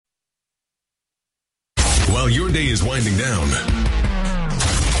while your day is winding down.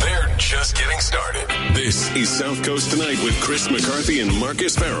 They're just getting started. This is South Coast Tonight with Chris McCarthy and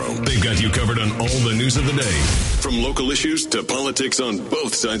Marcus Farrow. They've got you covered on all the news of the day, from local issues to politics on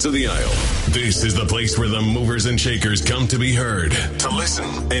both sides of the aisle. This is the place where the movers and shakers come to be heard, to listen,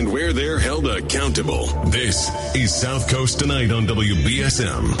 and where they're held accountable. This is South Coast Tonight on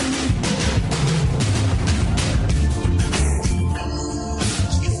WBSM.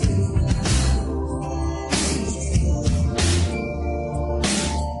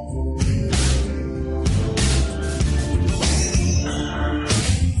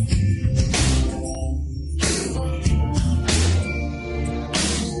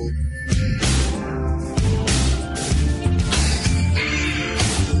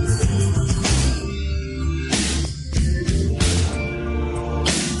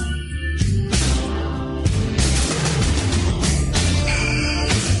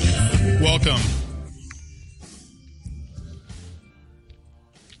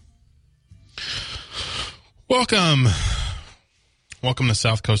 Welcome to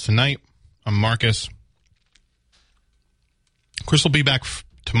South Coast Tonight. I'm Marcus. Chris will be back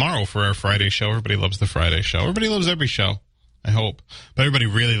tomorrow for our Friday show. Everybody loves the Friday show. Everybody loves every show, I hope. But everybody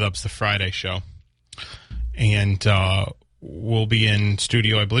really loves the Friday show. And we'll be in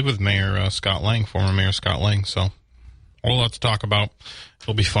studio, I believe, with Mayor Scott Lang, former Mayor Scott Lang. So a lot to talk about.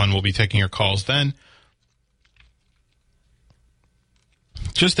 It'll be fun. We'll be taking your calls then.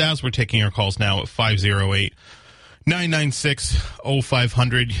 Just as we're taking your calls now at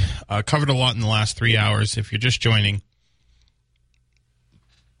 508-996-0500. Covered a lot in the last 3 hours. If you're just joining,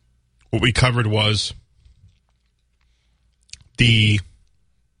 what we covered was we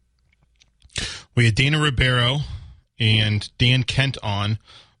had Dana Ribeiro and Dan Kent on,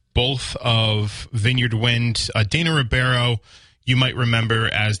 both of Vineyard Wind. Dana Ribeiro, you might remember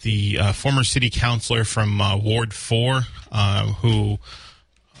as the former city councilor from Ward 4, who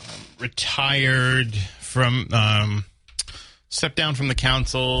retired from, stepped down from the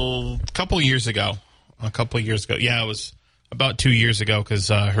council a couple of years ago. Yeah, it was about 2 years ago because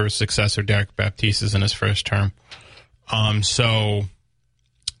her successor, Derek Baptiste, is in his first term. So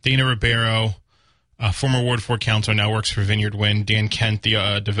Dana Ribeiro, former Ward 4 councilor, now works for Vineyard Wind. Dan Kent,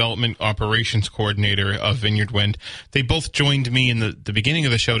 the development operations coordinator of Vineyard Wind. They both joined me in the beginning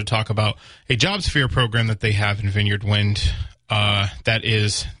of the show to talk about a jobs fair program that they have in Vineyard Wind. That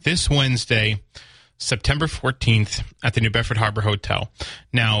is this Wednesday, September 14th at the New Bedford Harbor Hotel.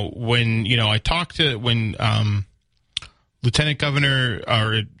 Now, when Lieutenant Governor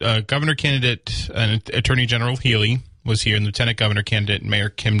or Governor candidate and Attorney General Healy was here, and Lieutenant Governor candidate Mayor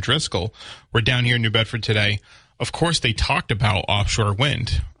Kim Driscoll were down here in New Bedford today, of course they talked about offshore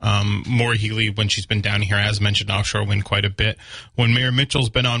wind. Maura Healy, when she's been down here, has mentioned offshore wind quite a bit. When Mayor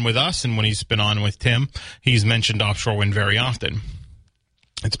Mitchell's been on with us and when he's been on with Tim, he's mentioned offshore wind very often.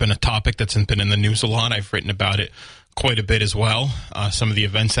 It's been a topic that's been in the news a lot. I've written about it quite a bit as well. Some of the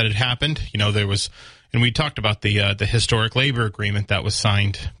events that had happened, there was, and we talked about the historic labor agreement that was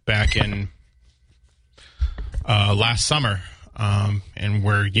signed back in last summer, and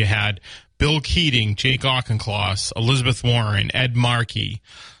where you had Bill Keating, Jake Auchincloss, Elizabeth Warren, Ed Markey,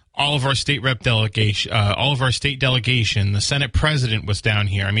 all of our state rep delegation, all of our state delegation. The Senate president was down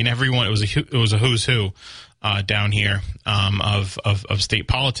here. I mean, everyone. It was a who's who down here of state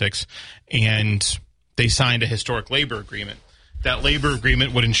politics, and they signed a historic labor agreement. That labor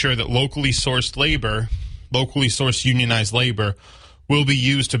agreement would ensure that locally sourced unionized labor, will be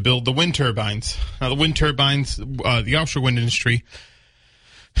used to build the wind turbines. Now, the wind turbines, the offshore wind industry,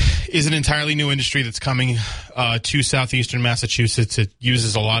 is an entirely new industry that's coming to southeastern Massachusetts. It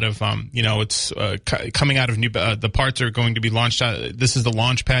uses a lot of, it's coming out of the parts are going to be launched. This is the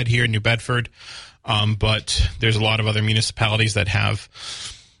launch pad here in New Bedford, but there's a lot of other municipalities that have,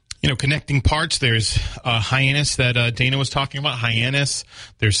 connecting parts. There's Hyannis that Dana was talking about. Hyannis,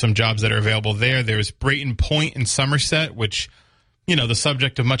 there's some jobs that are available there. There's Brayton Point in Somerset, which, the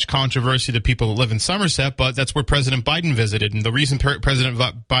subject of much controversy to people that live in Somerset, but that's where President Biden visited. And the reason President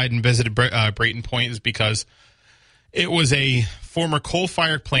Biden visited Brayton Point is because it was a former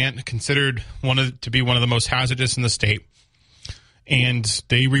coal-fired plant considered to be one of the most hazardous in the state. And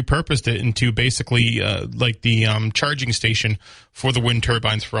they repurposed it into basically like the charging station for the wind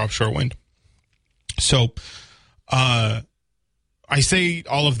turbines for offshore wind. So I say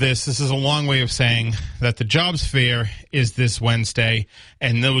all of this. This is a long way of saying that the jobs fair is this Wednesday,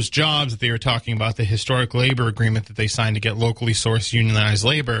 and those jobs that they were talking about, the historic labor agreement that they signed to get locally sourced unionized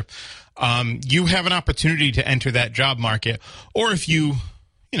labor, you have an opportunity to enter that job market. Or if you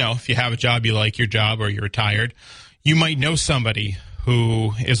have a job, you like your job, or you're retired, you might know somebody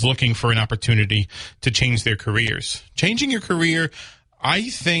who is looking for an opportunity to change their careers. Changing your career, I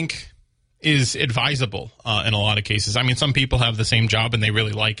think, is advisable in a lot of cases. I mean, some people have the same job and they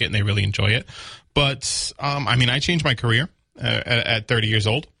really like it and they really enjoy it. But, I changed my career at 30 years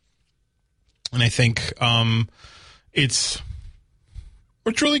old. And I think it's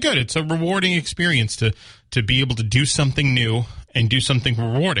really good. It's a rewarding experience to be able to do something new and do something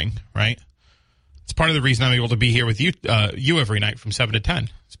rewarding, right? It's part of the reason I'm able to be here with you every night from 7 to 10.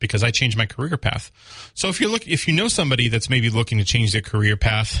 It's because I changed my career path. So if you know somebody that's maybe looking to change their career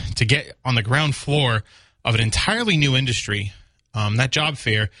path to get on the ground floor of an entirely new industry, that job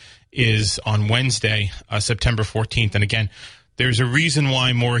fair is on Wednesday, September 14th. And again, there's a reason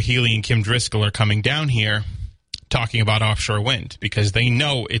why Maura Healey and Kim Driscoll are coming down here talking about offshore wind, because they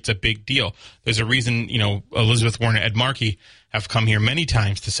know it's a big deal. There's a reason, Elizabeth Warren and Ed Markey have come here many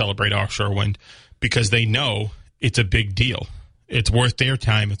times to celebrate offshore wind, because they know it's a big deal. It's worth their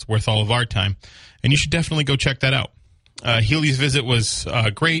time. It's worth all of our time. And you should definitely go check that out. Healey's visit was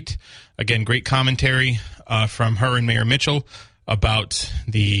great. Again, great commentary from her and Mayor Mitchell about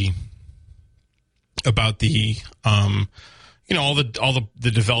the all the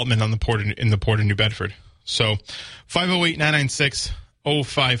development on the port in the port of New Bedford. So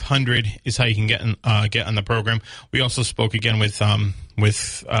 508-996-0500 is how you can get on the program. We also spoke again with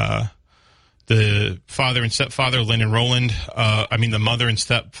the father and stepfather, Lynn and Roland. The mother and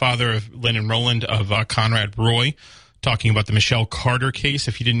stepfather of Lynn and Roland of Conrad Roy, talking about the Michelle Carter case,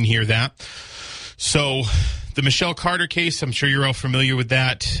 if you didn't hear that. So the Michelle Carter case, I'm sure you're all familiar with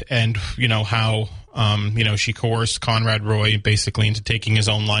that, and how she coerced Conrad Roy basically into taking his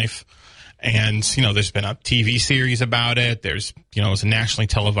own life. And, there's been a TV series about it. There's, it was a nationally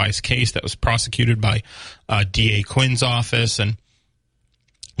televised case that was prosecuted by D.A. Quinn's office. And,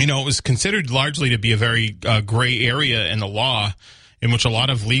 it was considered largely to be a very gray area in the law, in which a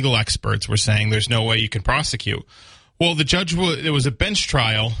lot of legal experts were saying there's no way you can prosecute. Well, it was a bench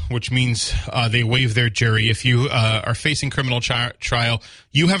trial, which means they waive their jury. If you are facing criminal trial,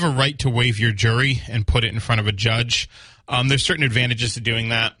 you have a right to waive your jury and put it in front of a judge. There's certain advantages to doing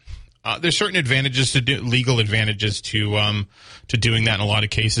that. There's certain advantages legal advantages to doing that in a lot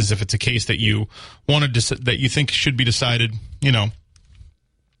of cases. If it's a case that you that you think should be decided,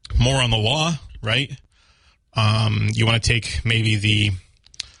 more on the law, right? You want to take maybe the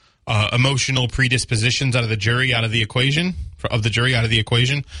emotional predispositions out of the jury out of the equation,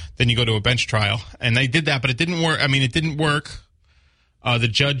 then you go to a bench trial. And they did that, but it didn't work. It didn't work. The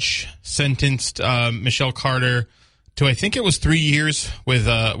judge sentenced Michelle Carter to, I think it was 3 years with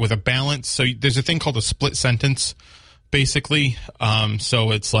a balance. So there's a thing called a split sentence, basically.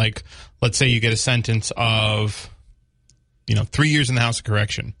 So it's like, let's say you get a sentence of, 3 years in the House of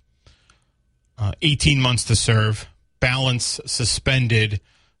Correction, 18 months to serve, balance suspended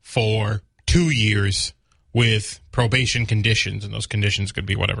for 2 years with probation conditions, and those conditions could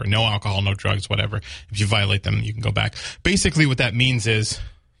be whatever, no alcohol, no drugs, whatever. If you violate them, you can go back. Basically, what that means is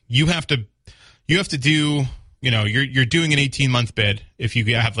you have to do, you're doing an 18-month bid. If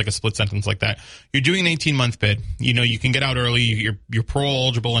you have like a split sentence like that, you're doing an 18-month bid. You can get out early. You're parole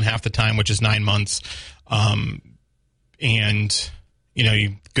eligible in half the time, which is 9 months. And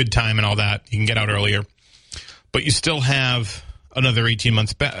good time and all that. You can get out earlier, but you still have another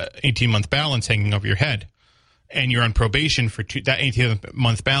 18-month balance hanging over your head, and you're on probation for that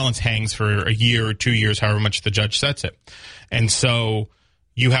 18-month balance hangs for a year or 2 years, however much the judge sets it. And so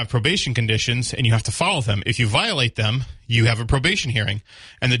you have probation conditions, and you have to follow them. If you violate them, you have a probation hearing,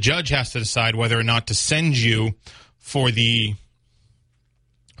 and the judge has to decide whether or not to send you for the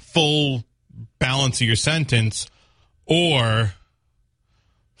full balance of your sentence or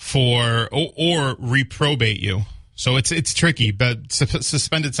reprobate you. So it's tricky, but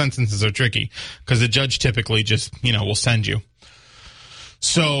suspended sentences are tricky because the judge typically just, will send you.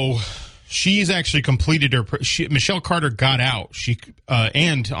 So she's actually completed Michelle Carter got out.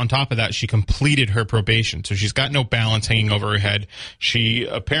 And on top of that, she completed her probation. So she's got no balance hanging over her head. She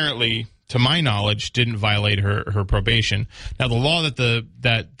apparently, to my knowledge, didn't violate her probation. Now, the law that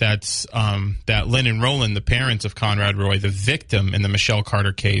Lynn and Roland, the parents of Conrad Roy, the victim in the Michelle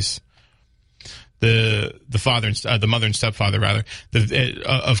Carter case, the mother and stepfather rather,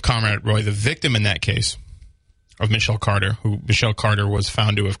 of Conrad Roy, the victim in that case of Michelle Carter, who Michelle Carter was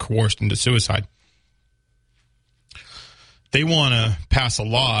found to have coerced into suicide. They want to pass a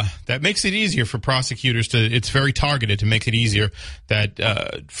law that makes it easier for prosecutors it's very targeted to make it easier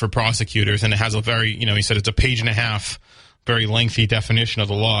for prosecutors. And it has a very, he said it's a page and a half, very lengthy definition of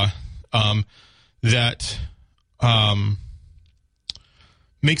the law, that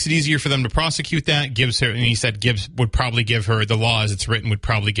makes it easier for them to prosecute that. Gives her, and he said Gibbs would probably give her, the law as it's written would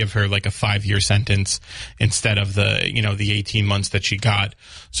probably give her like a 5-year sentence instead of the 18 months that she got.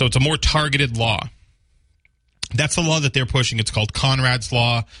 So it's a more targeted law. That's the law that they're pushing. It's called Conrad's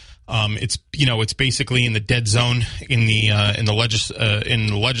law. It's basically in the dead zone in the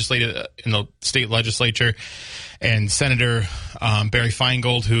state legislature, and Senator Barry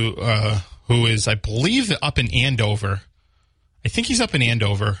Feingold, who is, I believe, up in Andover. I think he's up in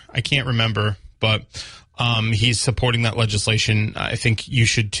Andover. I can't remember, but he's supporting that legislation. I think you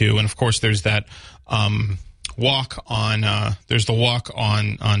should too. And of course, there's that walk on. There's the walk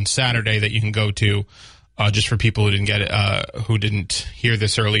on Saturday that you can go to. Just for people who didn't get it, who didn't hear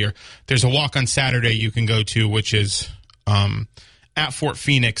this earlier, there's a walk on Saturday you can go to, which is at Fort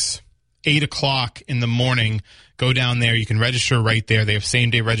Phoenix, 8 o'clock in the morning. Go down there. You can register right there. They have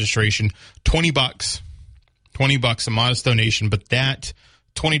same-day registration. $20, a modest donation, but that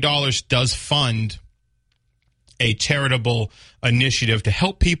 $20 does fund a charitable initiative to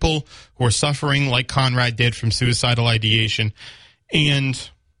help people who are suffering, like Conrad did, from suicidal ideation, and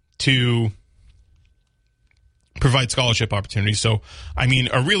to provide scholarship opportunities. So, I mean,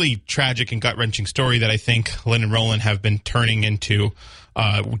 a really tragic and gut-wrenching story that I think Lynn and Roland have been turning into,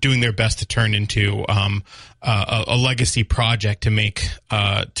 doing their best to turn into a legacy project to make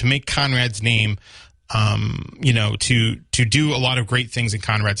Conrad's name, to do a lot of great things in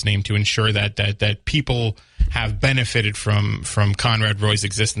Conrad's name to ensure that people have benefited from Conrad Roy's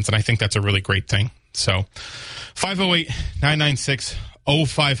existence, and I think that's a really great thing. So,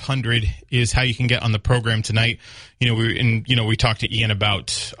 508-996-0500 is how you can get on the program tonight. We talked to Ian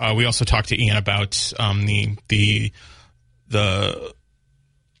about. We also talked to Ian about the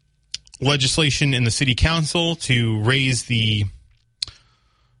legislation in the city council to raise the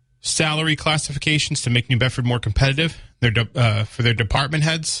salary classifications to make New Bedford more competitive. For their department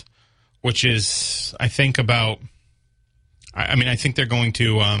heads, which is, I think, about. I think they're going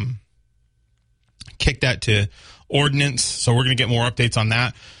to kick that to ordinance, so we're going to get more updates on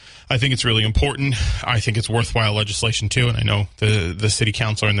that. I think it's really important. I think it's worthwhile legislation too, and I know the city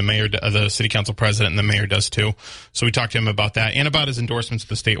councilor and the mayor, the city council president and the mayor does too. So we talked to him about that and about his endorsements of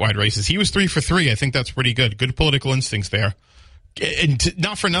the statewide races. He was 3 for 3. I think that's pretty good. Good political instincts there. And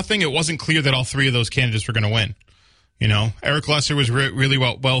not for nothing, it wasn't clear that all 3 of those candidates were going to win. Eric Lesser was really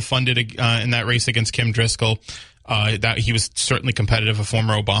well funded in that race against Kim Driscoll. That he was certainly competitive, a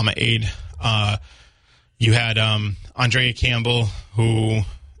former Obama aide. You had Andrea Campbell, who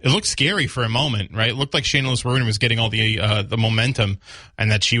it looked scary for a moment, right? It looked like Shayna Lewis-Ruiner was getting all the momentum,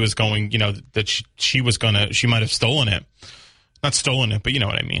 and that she was going, that she might have stolen it. Not stolen it, but you know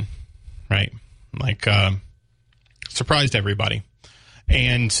what I mean, right? Like, surprised everybody.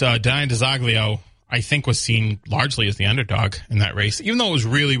 And Diane DeZoglio, I think, was seen largely as the underdog in that race, even though it was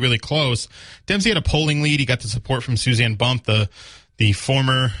really, really close. Dempsey had a polling lead. He got the support from Suzanne Bump, the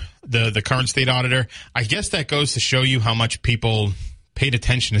current state auditor. I guess that goes to show you how much people paid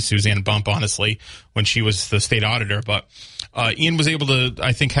attention to Suzanne Bump, honestly, when she was the state auditor. But Ian was able to,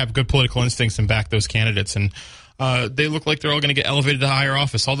 I think, have good political instincts and back those candidates. And they look like they're all going to get elevated to higher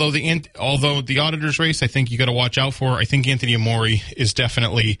office. Although the auditor's race, I think you got to watch out for. I think Anthony Amori is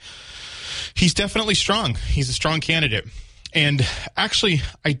definitely strong. He's a strong candidate. And actually,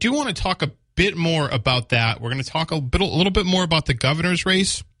 I do want to talk a bit more about that. We're going to talk a little bit more about the governor's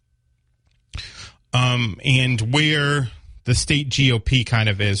race, and where the state GOP kind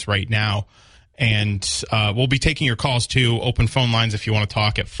of is right now. And we'll be taking your calls too. Open phone lines if you want to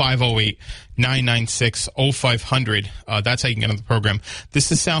talk at 508-996-0500. That's how you can get on the program.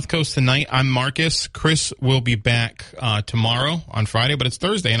 This is South Coast Tonight. I'm Marcus. Chris will be back tomorrow on Friday, but it's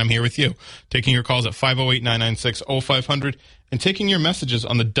Thursday, and I'm here with you. Taking your calls at 508-996-0500 and taking your messages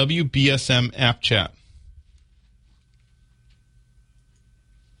on the WBSM app chat.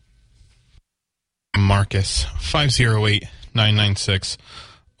 Marcus,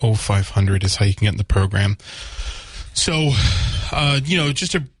 508-996-0500 is how you can get in the program. So,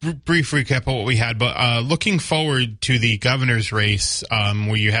 just a brief recap of what we had, but looking forward to the governor's race,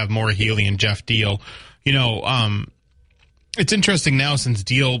 where you have Maura Healey and Jeff Deal. It's interesting now since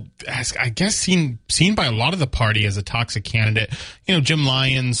Deal has, I guess, seen by a lot of the party as a toxic candidate. Jim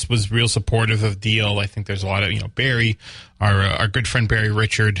Lyons was real supportive of Deal. I think there's a lot of, Barry, our good friend Barry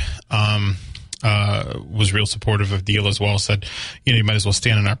Richard, was real supportive of Deal as well. Said, you might as well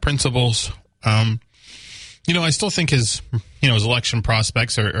stand on our principles. I still think his election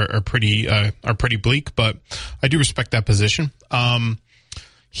prospects are pretty bleak, but I do respect that position.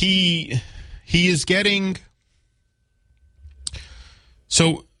 He is getting.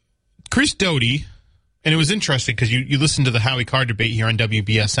 So Chris Doty And it was interesting because you listened to the Howie Carr debate here on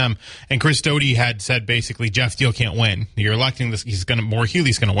WBSM, and Chris Doty had said basically Jeff Deal can't win. You're electing this. Maura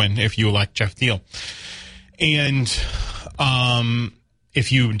Healey's going to win if you elect Jeff Deal. And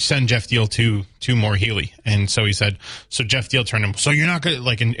if you send Jeff Deal to Maura Healey. And so he said, so Jeff Deal turned him, so you're not going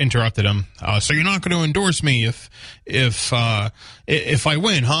to, interrupted him. So you're not going to endorse me if I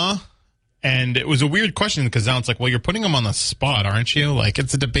win, huh? And it was a weird question because now it's like, well, you're putting him on the spot, aren't you? Like,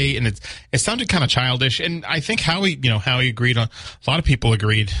 it's a debate, and it sounded kind of childish. And I think Howie agreed on. A lot of people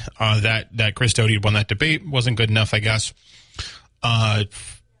agreed that Chris Doty won that debate. Wasn't good enough, I guess.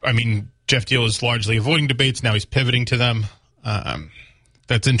 Jeff Deal is largely avoiding debates now. He's pivoting to them.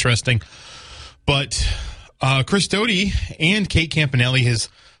 That's interesting. But Chris Doty and Kate Campanelli, his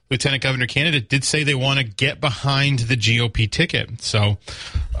lieutenant governor candidate, did say they want to get behind the GOP ticket. So.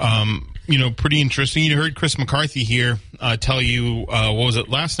 Pretty interesting. You heard Chris McCarthy here tell you, what was it,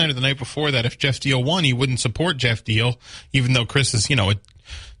 last night or the night before, that if Jeff Deal won, he wouldn't support Jeff Deal, even though Chris is, a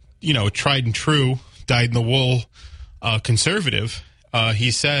tried and true, dyed-in-the-wool conservative.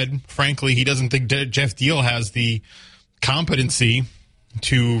 He said, frankly, he doesn't think Jeff Deal has the competency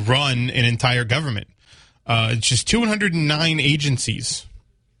to run an entire government. It's just 209 agencies.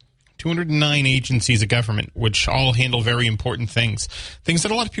 209 agencies of government, which all handle very important things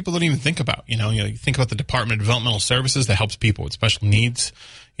that a lot of people don't even think about. You think about the Department of Developmental Services that helps people with special needs,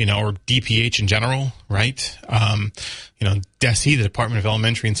 or DPH in general, right? DESE, the Department of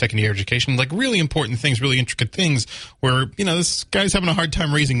Elementary and Secondary Education, like really important things, really intricate things where, this guy's having a hard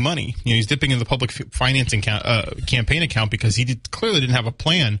time raising money. He's dipping into the public financing campaign account because he clearly didn't have a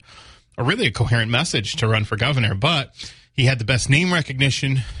plan or really a coherent message to run for governor, but he had the best name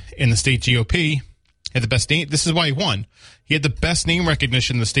recognition in the state GOP. Had the best name. This is why he won. He had the best name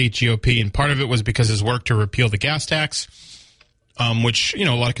recognition in the state GOP, and part of it was because his work to repeal the gas tax, which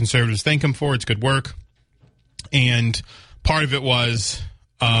a lot of conservatives thank him for. It's good work, and part of it was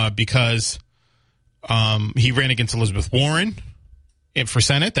because he ran against Elizabeth Warren for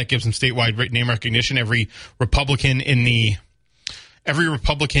Senate. That gives him statewide name recognition. Every Republican in the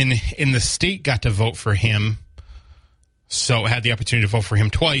state got to vote for him. So I had the opportunity to vote for him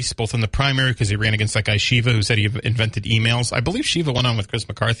twice, both in the primary because he ran against that guy Shiva who said he invented emails. I believe Shiva went on with Chris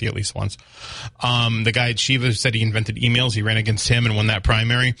McCarthy at least once. The guy at Shiva who said he invented emails, he ran against him and won that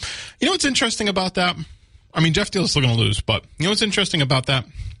primary. You know what's interesting about that? Jeff Deal is still going to lose, but you know what's interesting about that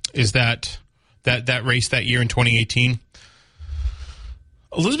is that race that year in 2018,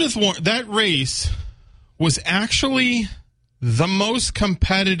 Elizabeth Warren, that race was actually the most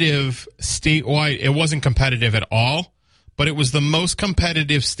competitive statewide. It wasn't competitive at all. But it was the most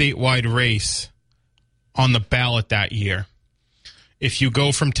competitive statewide race on the ballot that year. If you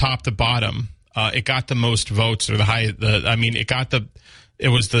go from top to bottom, it got the most votes, or it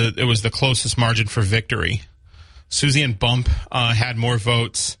was the closest margin for victory. Suzanne Bump had more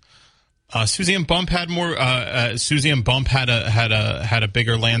votes. Suzanne Bump had a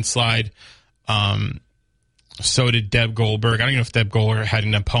bigger landslide. So did Deb Goldberg. I don't know if Deb Goldberg had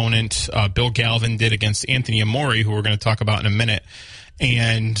an opponent. Bill Galvin did against Anthony Amori, who we're going to talk about in a minute.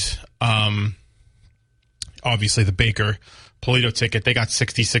 And obviously the Baker Polito ticket, they got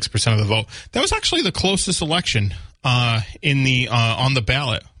 66% of the vote. That was actually the closest election on the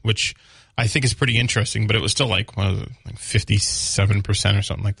ballot, which I think is pretty interesting. But it was still like 57% or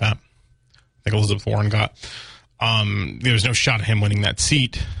something like that. I think Elizabeth Warren got. There was no shot of him winning that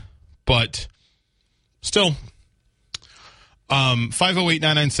seat, but still.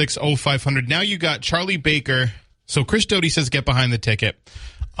 508-996-0500. Now you got Charlie Baker. So Chris Doty says get behind the ticket.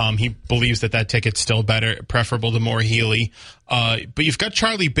 He believes that ticket's still better, preferable to Maura Healey. But you've got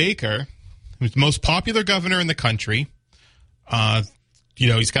Charlie Baker, who's the most popular governor in the country.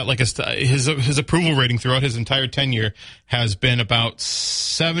 He's got his approval rating throughout his entire tenure has been about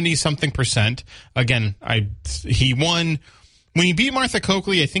 70-something%. Again, he won. When he beat Martha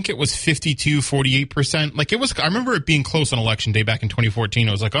Coakley, I think it was 52-48%. I remember it being close on election day back in 2014.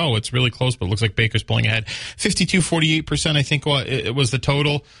 I was like, oh, it's really close, but it looks like Baker's pulling ahead. 52-48%, I think it was the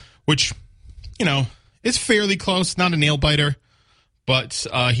total, which, is fairly close, not a nail biter. But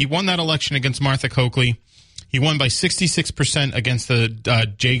he won that election against Martha Coakley. He won by 66% against the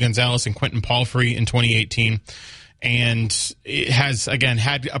Jay Gonzalez and Quentin Palfrey in 2018. And it has, again,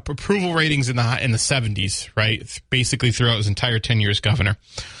 had approval ratings in the 70s, right? Basically throughout his entire tenure as governor.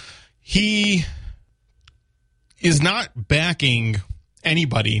 He is not backing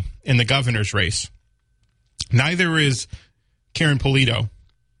anybody in the governor's race. Neither is Karyn Polito.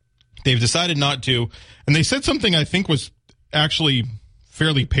 They've decided not to. And they said something I think was actually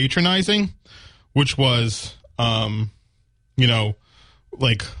fairly patronizing, which was,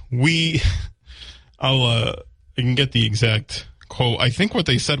 I can get the exact quote. I think what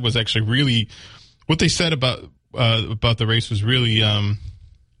they said was actually really, what they said about the race was really,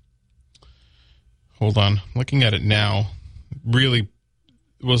 hold on, looking at it now, really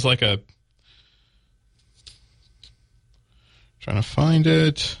was like trying to find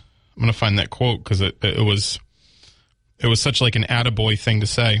it. I'm going to find that quote because it was such like an attaboy thing to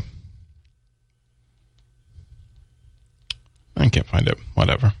say. I can't find it.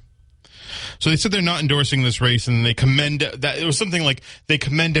 Whatever. So they said they're not endorsing this race, and they commend that. It was something like they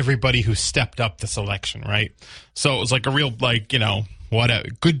commend everybody who stepped up this election, right? So it was like a real, like, you know,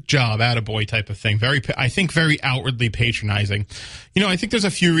 good job, attaboy type of thing. I think very outwardly patronizing. You know, I think there's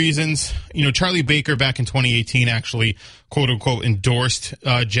a few reasons. You know, Charlie Baker back in 2018 actually, quote unquote, endorsed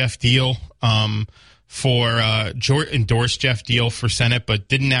Jeff Deal endorsed Jeff Deal for Senate, but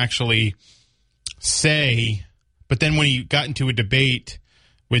didn't actually say. But then when he got into a debate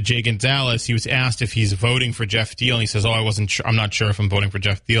with Jay Gonzalez, he was asked if he's voting for Jeff Deal, and he says, I'm not sure if I'm voting for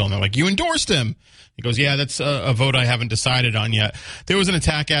Jeff Deal. And they're like, you endorsed him. He goes, yeah, that's a vote I haven't decided on yet. There was an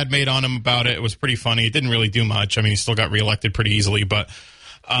attack ad made on him about it. It was pretty funny. It didn't really do much. I mean, he still got reelected pretty easily, but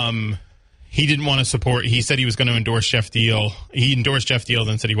he didn't want to support. He said he was going to endorse Jeff Deal. He endorsed Jeff Deal,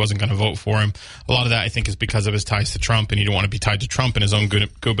 then said he wasn't going to vote for him. A lot of that, I think, is because of his ties to Trump, and he didn't want to be tied to Trump in his own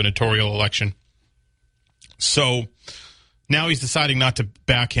gubernatorial election. So now he's deciding not to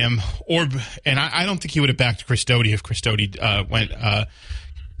back him, and I don't think he would have backed Christodi if Christodi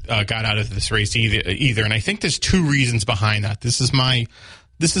got out of this race either. And I think there's two reasons behind that. This is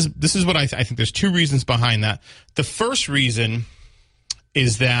what I think. There's two reasons behind that. The first reason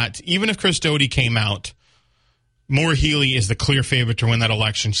is that even if Christodi came out, Maura Healey is the clear favorite to win that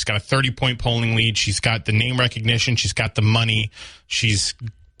election. She's got a 30-point polling lead. She's got the name recognition. She's got the money. She's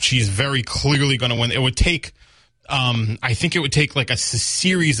very clearly going to win. It would take, I think it would take like a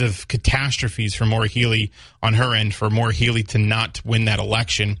series of catastrophes for Maura Healey on her end for Maura Healey to not win that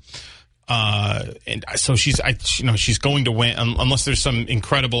election. And so she's going to win unless there's some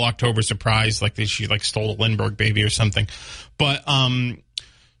incredible October surprise, like she stole a Lindbergh baby or something. But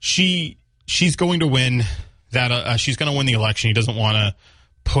she's going to win that. She's going to win the election. He doesn't want to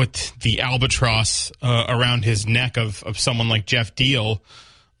put the albatross around his neck of someone like Jeff Deal.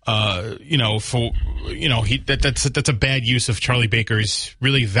 That's a bad use of Charlie Baker's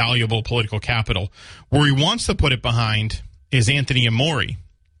really valuable political capital. Where he wants to put it behind is Anthony Amore.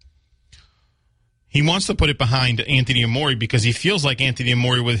 He wants to put it behind Anthony Amore because he feels like Anthony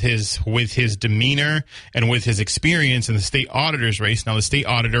Amore with his demeanor and with his experience in the state auditor's race. Now, the state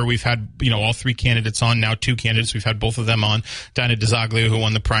auditor, we've had, all three candidates on, now two candidates. We've had both of them on. Dinah DeZoglio, who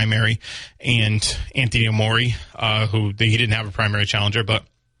won the primary, and Anthony Amore, he didn't have a primary challenger, but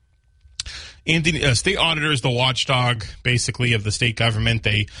state auditor is the watchdog, basically, of the state government.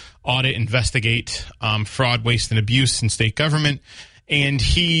 They audit, investigate fraud, waste, and abuse in state government. And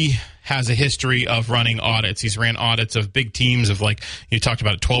he has a history of running audits. He's ran audits of big teams of, like, you talked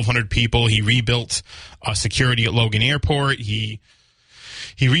about, 1,200 people. He rebuilt security at Logan Airport. He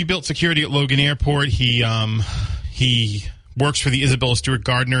rebuilt security at Logan Airport. He works for the Isabella Stewart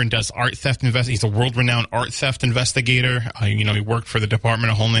Gardner and does art theft He's a world-renowned art theft investigator. He worked for the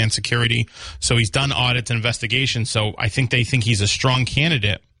Department of Homeland Security. So he's done audits and investigations. So I think they think he's a strong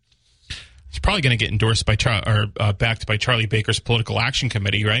candidate. He's probably going to get endorsed by backed by Charlie Baker's Political Action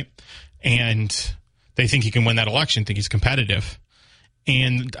Committee, right? And they think he can win that election, think he's competitive.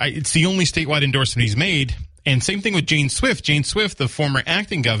 And it's the only statewide endorsement he's made. And same thing with Jane Swift. Jane Swift, the former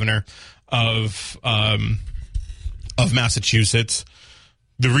acting governor of Massachusetts,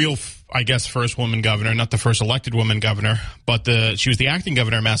 the real, I guess, first woman governor, not the first elected woman governor, but she was the acting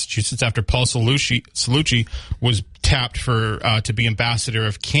governor of Massachusetts after Paul Cellucci was tapped to be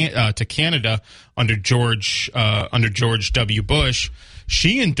ambassador to Canada under George W. Bush.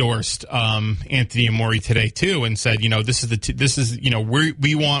 She endorsed Anthony Amore today too, and said, we're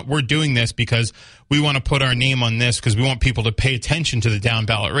doing this because we want to put our name on this because we want people to pay attention to the down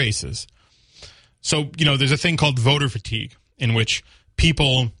ballot races. So, there's a thing called voter fatigue in which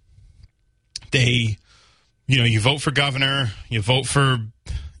people, you vote for governor, you vote for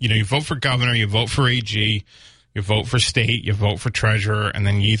governor, you vote for AG, you vote for state, you vote for treasurer, and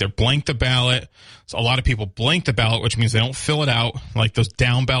then you either blank the ballot. So a lot of people blank the ballot, which means they don't fill it out, like those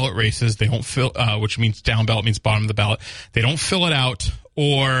down ballot races. They don't fill, which means down ballot means bottom of the ballot. They don't fill it out,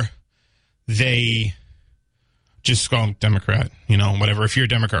 or they just go Democrat, whatever. If you're a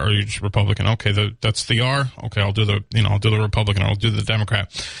Democrat or you're just Republican, okay, that's the R. Okay, I'll do the Republican, or I'll do the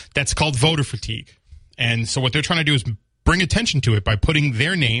Democrat. That's called voter fatigue. And so what they're trying to do is bring attention to it by putting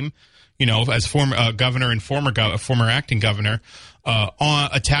their name, as former governor and former acting governor,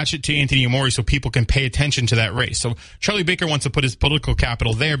 attach it to Anthony Amore so people can pay attention to that race. So Charlie Baker wants to put his political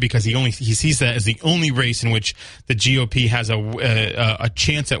capital there because he sees that as the only race in which the GOP has a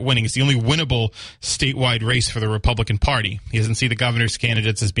chance at winning. It's the only winnable statewide race for the Republican Party. He doesn't see the governor's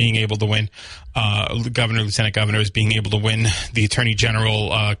candidates as being able to win. Governor, lieutenant governor as being able to win. The attorney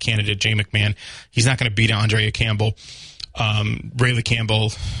general candidate, Jay McMahon, he's not going to beat Andrea Campbell. Rayleigh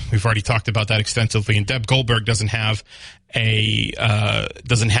Campbell, we've already talked about that extensively, and Deb Goldberg doesn't have an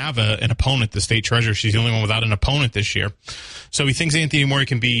opponent, the state treasurer. She's the only one without an opponent this year. So he thinks Anthony Amore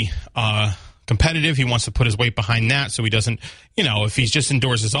can be competitive. He wants to put his weight behind that, so he doesn't, if he just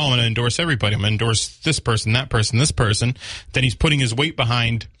endorses, I'm going to endorse everybody, I'm going to endorse this person, that person, this person, then he's putting his weight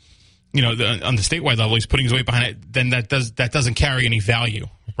behind, on the statewide level, he's putting his weight behind it, then that doesn't carry any value.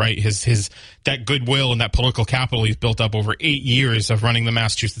 Right, his that goodwill and that political capital he's built up over 8 years of running the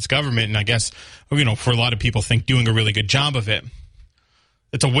Massachusetts government, and I guess for a lot of people think doing a really good job of it.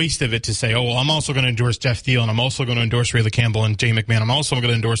 It's a waste of it to say, I'm also going to endorse Jeff Thiel, and I'm also going to endorse Rayleigh Campbell and Jay McMahon. I'm also going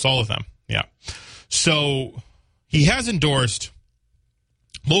to endorse all of them. Yeah, so he has endorsed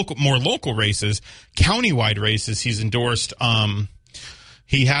more local races, countywide races. He's endorsed.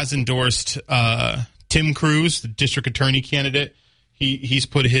 He has endorsed Tim Cruz, the district attorney candidate. He's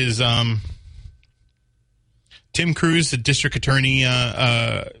put his Tim Cruz, the district attorney.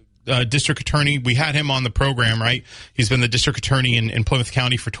 We had him on the program, right? He's been the district attorney in Plymouth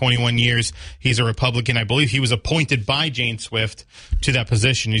County for 21 years. He's a Republican. I believe he was appointed by Jane Swift to that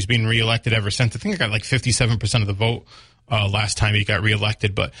position. He's been reelected ever since. I think he got like 57% of the vote last time he got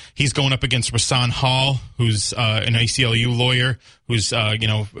reelected. But he's going up against Rasan Hall, who's an ACLU lawyer, who's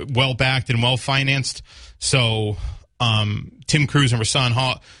well backed and well financed. So. Tim Cruz and Rasan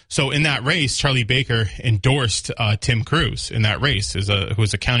Hall. So in that race, Charlie Baker endorsed Tim Cruz in that race, who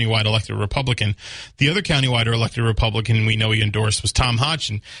was a countywide elected Republican. The other countywide elected Republican we know he endorsed was Tom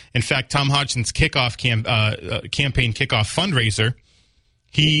Hodgson. In fact, Tom Hodgson's campaign kickoff fundraiser,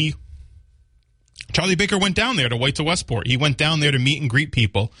 Charlie Baker went down there to White to Westport. He went down there to meet and greet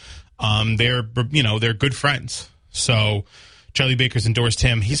people. They're good friends. So Charlie Baker's endorsed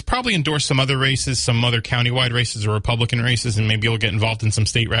him. He's probably endorsed some other races, some other countywide races or Republican races, and maybe he'll get involved in some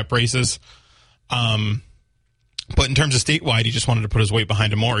state rep races. But in terms of statewide, he just wanted to put his weight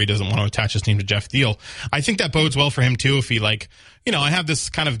behind Amore. He doesn't want to attach his name to Jeff Thiel. I think that bodes well for him, too, if he, I have this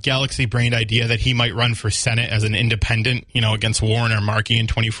kind of galaxy-brained idea that he might run for Senate as an independent, against Warren or Markey in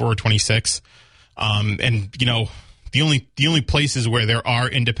 24 or 26. The only places where there are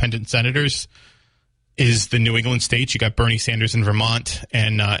independent senators is the New England states. You got Bernie Sanders in Vermont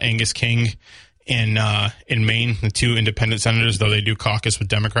and Angus King in Maine, the two independent senators, though they do caucus with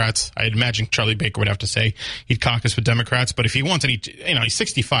Democrats. I'd imagine Charlie Baker would have to say he'd caucus with Democrats, but if he wants he's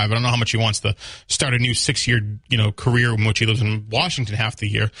 65. I don't know how much he wants to start a new 6-year, career in which he lives in Washington half the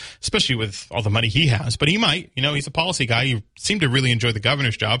year, especially with all the money he has. But he might, he's a policy guy. He seemed to really enjoy the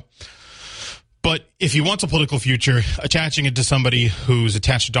governor's job. But if he wants a political future, attaching it to somebody who's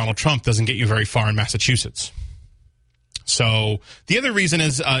attached to Donald Trump doesn't get you very far in Massachusetts. So the other reason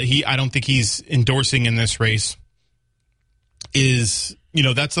is I don't think he's endorsing in this race is,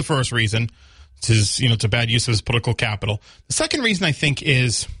 that's the first reason. It's a bad use of his political capital. The second reason I think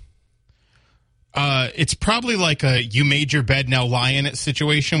is it's probably like a you made your bed, now lie in it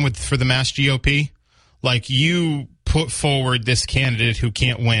situation for the Mass GOP. Like you put forward this candidate who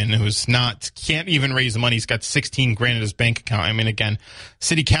can't win, can't even raise the money. He's got $16,000 in his bank account. I mean, again,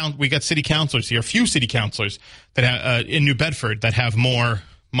 we got city councilors here, a few city councilors that in New Bedford that have more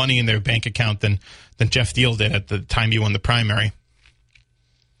money in their bank account than Jeff Thiel did at the time he won the primary.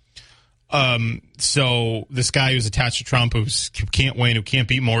 So this guy who's attached to Trump, who can't win, who can't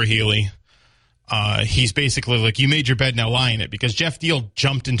beat Maura Healey, he's basically like, you made your bed, now lie in it. Because Jeff Thiel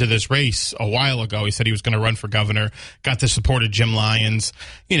jumped into this race a while ago. He said he was going to run for governor, got the support of Jim Lyons.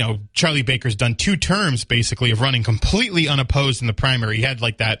 Charlie Baker's done 2 terms, basically, of running completely unopposed in the primary. He had,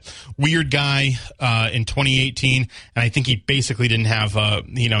 that weird guy in 2018, and I think he basically didn't have,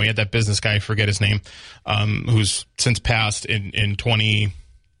 he had that business guy, I forget his name, who's since passed in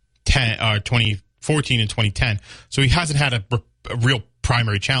 2010, 2014 and 2010. So he hasn't had a real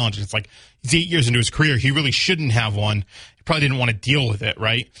primary challenge. It's like he's 8 years into his career. He really shouldn't have one. He probably didn't want to deal with it,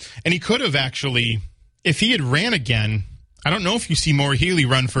 right? And he could have actually, if he had ran again, I don't know if you see Maura Healey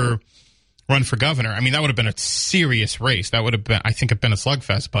run for governor. I mean, that would have been a serious race. That would have been, I think, been a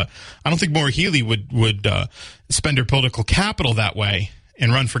slugfest. But I don't think Maura Healey would spend her political capital that way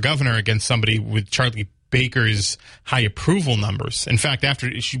and run for governor against somebody with Charlie Baker's high approval numbers. In fact,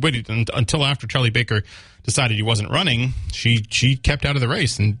 after she waited until after Charlie Baker decided he wasn't running, she kept out of the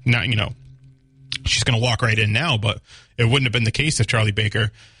race. And now, she's going to walk right in now, but it wouldn't have been the case if Charlie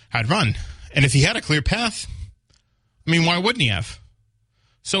Baker had run. And if he had a clear path, I mean, why wouldn't he have?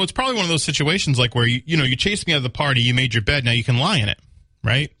 So it's probably one of those situations like where you chased me out of the party, you made your bed, now you can lie in it,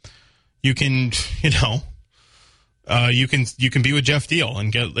 right? You can, you can be with Jeff Deal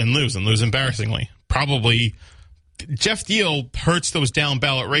and lose embarrassingly. Probably Jeff Deal hurts those down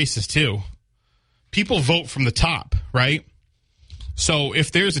ballot races too. People vote from the top, right? So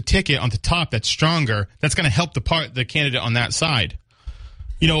if there's a ticket on the top that's stronger, that's going to help the candidate on that side.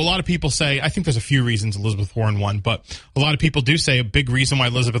 A lot of people say, I think there's a few reasons Elizabeth Warren won, but a lot of people do say a big reason why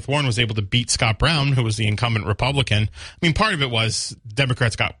Elizabeth Warren was able to beat Scott Brown, who was the incumbent Republican. I mean, part of it was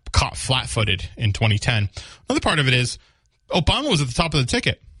Democrats got caught flat-footed in 2010. Another part of it is Obama was at the top of the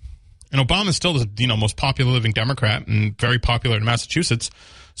ticket. And Obama is still the most popular living Democrat and very popular in Massachusetts.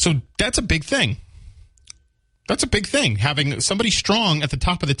 So that's a big thing. That's a big thing. Having somebody strong at the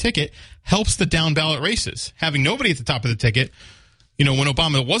top of the ticket helps the down ballot races. Having nobody at the top of the ticket, when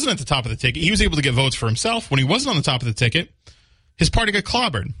Obama wasn't at the top of the ticket, he was able to get votes for himself. When he wasn't on the top of the ticket, his party got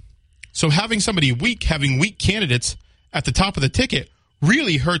clobbered. So having somebody weak, having weak candidates at the top of the ticket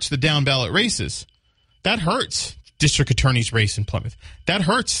really hurts the down ballot races. That hurts district attorney's race in Plymouth. That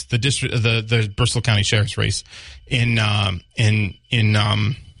hurts the Bristol County Sheriff's race in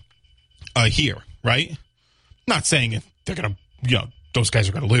here, right? Not saying if they're going to, those guys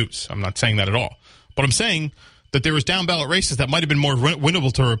are going to lose. I'm not saying that at all. But I'm saying that there was down ballot races that might have been more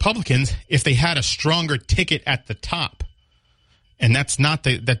winnable to Republicans if they had a stronger ticket at the top. And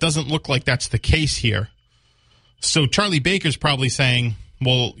that doesn't look like that's the case here. So Charlie Baker's probably saying,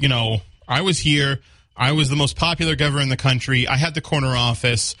 well, I was here. I was the most popular governor in the country. I had the corner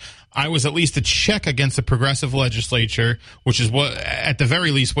office. I was at least a check against the progressive legislature, which is what, at the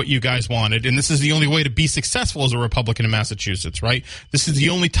very least, what you guys wanted. And this is the only way to be successful as a Republican in Massachusetts, right? This is the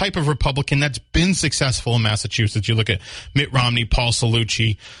only type of Republican that's been successful in Massachusetts. You look at Mitt Romney, Paul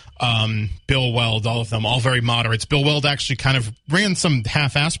Cellucci, Bill Weld, all of them, all very moderates. Bill Weld actually kind of ran some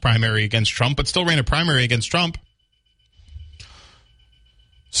half-ass primary against Trump, but still ran a primary against Trump.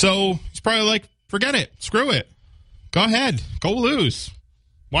 So he's probably like, forget it. Screw it. Go ahead. Go lose.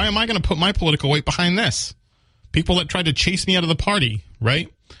 Why am I going to put my political weight behind this? People that tried to chase me out of the party,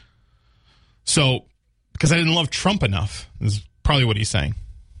 right? So, because I didn't love Trump enough, is probably what he's saying.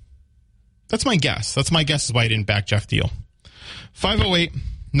 That's my guess. That's my guess is why he didn't back Jeff Deal.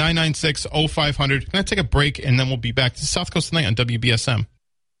 508-996-0500. Can I take a break, and then we'll be back to South Coast Tonight on WBSM.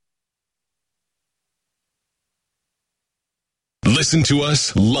 Listen to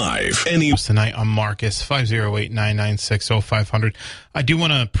us live. Tonight, I'm Marcus, 508-996-0500. I do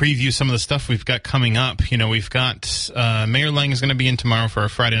want to preview some of the stuff we've got coming up. We've got Mayor Lang is going to be in tomorrow for our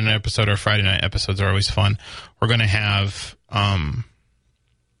Friday night episode. Our Friday night episodes are always fun. We're going to have,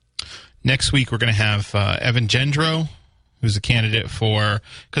 next week, we're going to have Evan Gendro, who's a candidate for,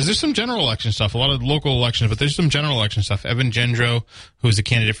 because there's some general election stuff, a lot of local elections, but there's some general election stuff. Evan Gendro, who's a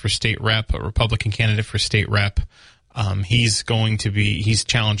candidate for state rep, a Republican candidate for state rep. He's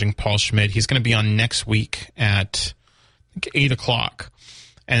challenging Paul Schmidt. He's going to be on next week at 8 o'clock.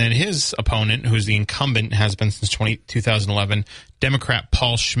 And then his opponent, who's the incumbent, has been since 2011, Democrat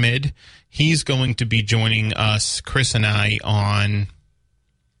Paul Schmidt. He's going to be joining us, Chris and I, on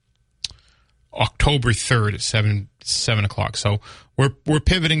October 3rd at 7 o'clock. So we're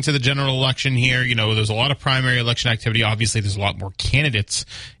pivoting to the general election here. There's a lot of primary election activity. Obviously, there's a lot more candidates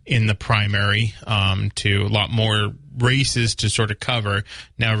in the primary, to a lot more races to sort of cover.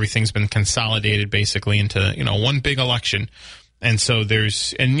 Now everything's been consolidated basically into, one big election. And so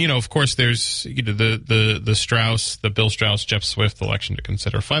there's, of course, there's the Strauss, the Bill Strauss, Jeff Swift election to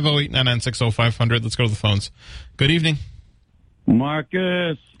consider. 508-996-0500. Let's go to the phones. Good evening.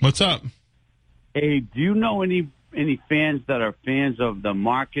 Marcus. What's up? Hey, do you know any fans that are fans of the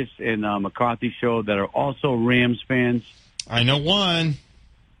Marcus and McCarthy show that are also Rams fans? I know one.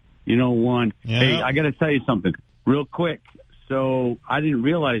 You know one. Yeah. Hey, I got to tell you something real quick. So I didn't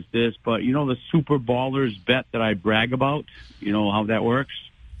realize this, but the Super Ballers bet that I brag about? You know how that works?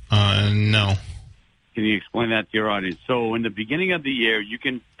 No. Can you explain that to your audience? So in the beginning of the year, you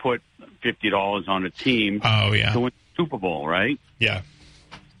can put $50 on a team to win the Super Bowl, right? Yeah.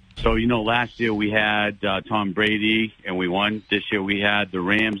 So, last year we had Tom Brady, and we won. This year we had the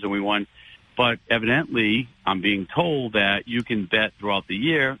Rams, and we won. But evidently, I'm being told that you can bet throughout the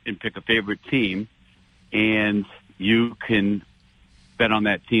year and pick a favorite team, and you can bet on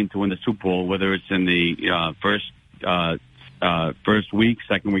that team to win the Super Bowl, whether it's in the first week,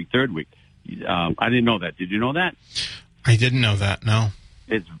 second week, third week. I didn't know that. Did you know that? I didn't know that, no.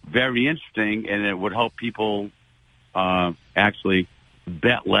 It's very interesting, and it would help people actually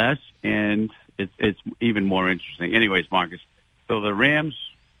bet less, and it's even more interesting. Anyways, Marcus, so the Rams,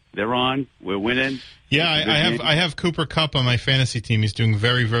 they're on. We're winning. Yeah, I have Cooper Kupp on my fantasy team. He's doing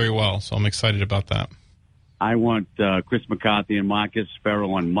very, very well, so I'm excited about that. I want Chris McCarthy and Marcus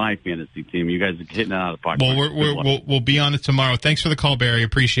Farrell on my fantasy team. You guys are hitting it out of the park. Well, we'll be on it tomorrow. Thanks for the call, Barry.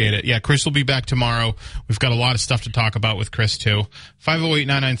 Appreciate it. Yeah, Chris will be back tomorrow. We've got a lot of stuff to talk about with Chris, too.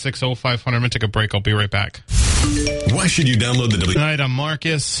 508-996-0500. I'm going to take a break. I'll be right back. Why should you download the Good night, I'm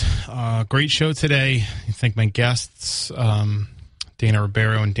Marcus. Great show today. I thank my guests, Dana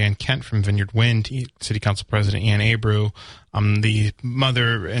Ribeiro and Dan Kent from Vineyard Wind, City Council President Ann Abreu. I'm the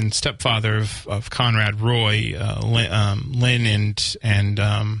mother and stepfather of Conrad Roy, Lynn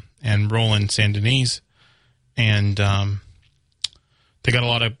and Roland Saint-Denis. And they got a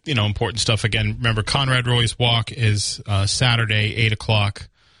lot of important stuff. Again, remember, Conrad Roy's walk is Saturday, 8 o'clock.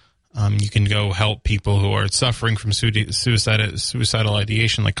 You can go help people who are suffering from suicidal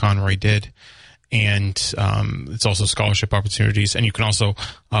ideation like Conroy did. And it's also scholarship opportunities. And you can also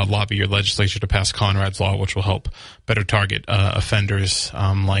lobby your legislature to pass Conrad's Law, which will help better target offenders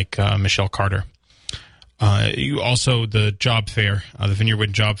like Michelle Carter. The job fair, the Vineyard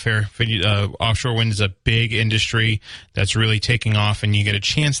Wind Job Fair. Offshore wind is a big industry that's really taking off, and you get a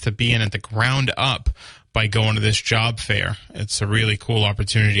chance to be in at the ground up by going to this job fair. It's a really cool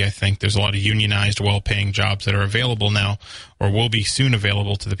opportunity, I think. There's a lot of unionized, well-paying jobs that are available now or will be soon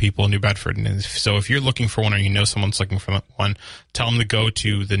available to the people in New Bedford. And so if you're looking for one or you know someone's looking for one, tell them to go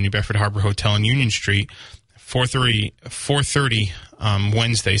to the New Bedford Harbor Hotel on Union Street, 4:30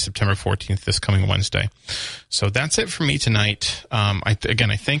 Wednesday, September 14th, this coming Wednesday. So that's it for me tonight. I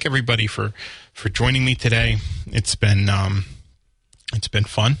thank everybody for joining me today. It's been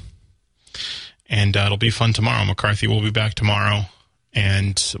fun. And it'll be fun tomorrow. McCarthy will be back tomorrow,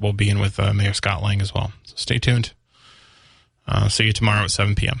 and we'll be in with Mayor Scott Lang as well. So stay tuned. See you tomorrow at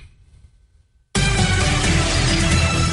 7 p.m.